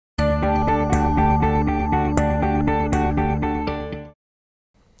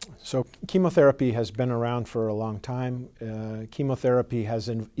So chemotherapy has been around for a long time. Chemotherapy has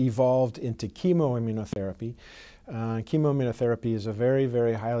evolved into chemoimmunotherapy. Chemoimmunotherapy is a very,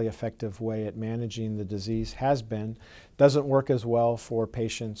 very highly effective way at managing the disease, has been. Doesn't work as well for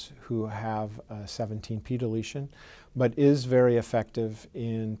patients who have a 17p deletion, but is very effective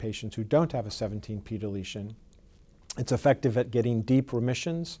in patients who don't have a 17p deletion. It's effective at getting deep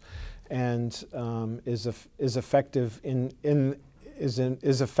remissions and is effective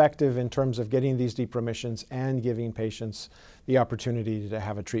in terms of getting these deep remissions and giving patients the opportunity to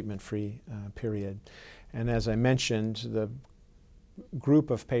have a treatment-free period. And as I mentioned, the group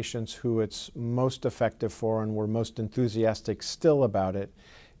of patients who it's most effective for and we're most enthusiastic still about it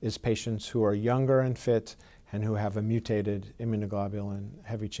is patients who are younger and fit and who have a mutated immunoglobulin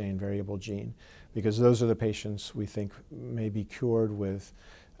heavy chain variable gene, because those are the patients we think may be cured with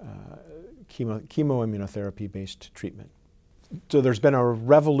chemoimmunotherapy-based treatment. So there's been a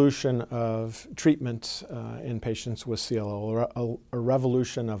revolution of treatment in patients with CLL, a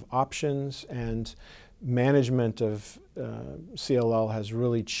revolution of options, and management of CLL has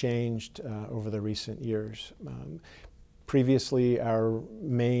really changed over the recent years. Previously, our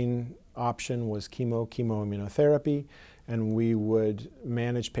main option was chemoimmunotherapy, and we would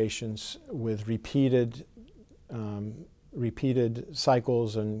manage patients with repeated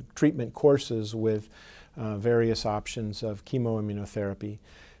cycles and treatment courses with various options of chemoimmunotherapy,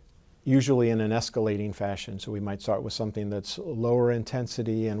 usually in an escalating fashion. So we might start with something that's lower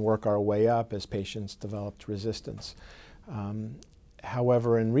intensity and work our way up as patients developed resistance.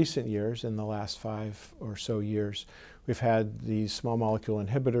 However, in recent years, in the last 5 or so years, we've had these small molecule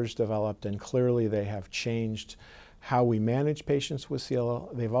inhibitors developed, and clearly they have changed how we manage patients with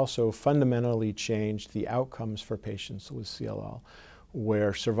CLL. They've also fundamentally changed the outcomes for patients with CLL,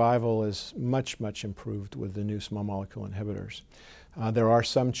 where survival is much, much improved with the new small molecule inhibitors. There are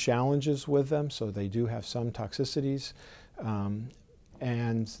some challenges with them, so they do have some toxicities,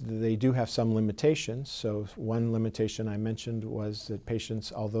 and they do have some limitations. So one limitation I mentioned was that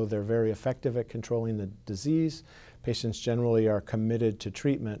patients, although they're very effective at controlling the disease, patients generally are committed to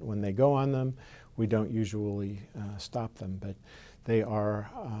treatment when they go on them. We don't usually stop them, but they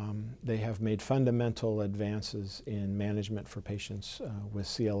have made fundamental advances in management for patients with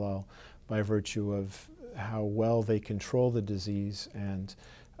CLL by virtue of how well they control the disease and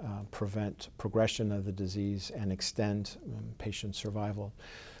prevent progression of the disease and extend patient survival.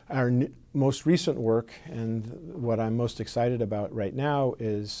 Our most recent work, and what I'm most excited about right now,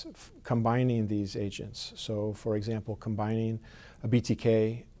 is combining these agents. So, for example, combining a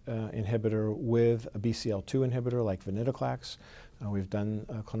BTK inhibitor with a BCL2 inhibitor like venetoclax. We've done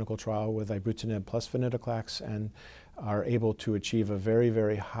a clinical trial with ibrutinib plus venetoclax and are able to achieve a very,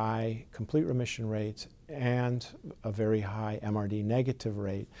 very high complete remission rate and a very high MRD negative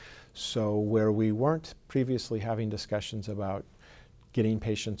rate. So where we weren't previously having discussions about getting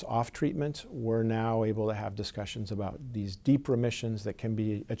patients off treatment, we're now able to have discussions about these deep remissions that can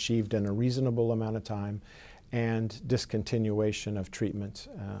be achieved in a reasonable amount of time, and discontinuation of treatment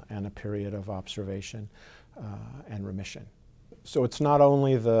and a period of observation and remission. So it's not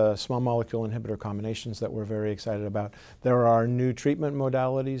only the small molecule inhibitor combinations that we're very excited about. There are new treatment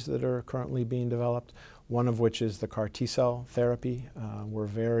modalities that are currently being developed, one of which is the CAR T-cell therapy. We're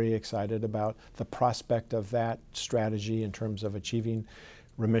very excited about the prospect of that strategy in terms of achieving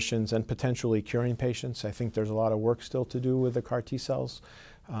remissions and potentially curing patients. I think there's a lot of work still to do with the CAR T-cells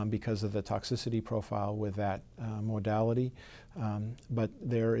because of the toxicity profile with that modality. But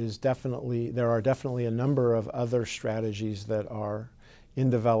there are definitely a number of other strategies that are in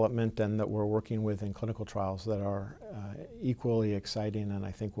development and that we're working with in clinical trials that are equally exciting, and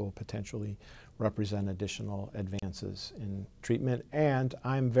I think will potentially represent additional advances in treatment. And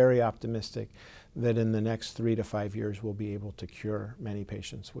I'm very optimistic that in the next 3 to 5 years we'll be able to cure many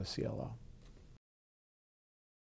patients with CLL.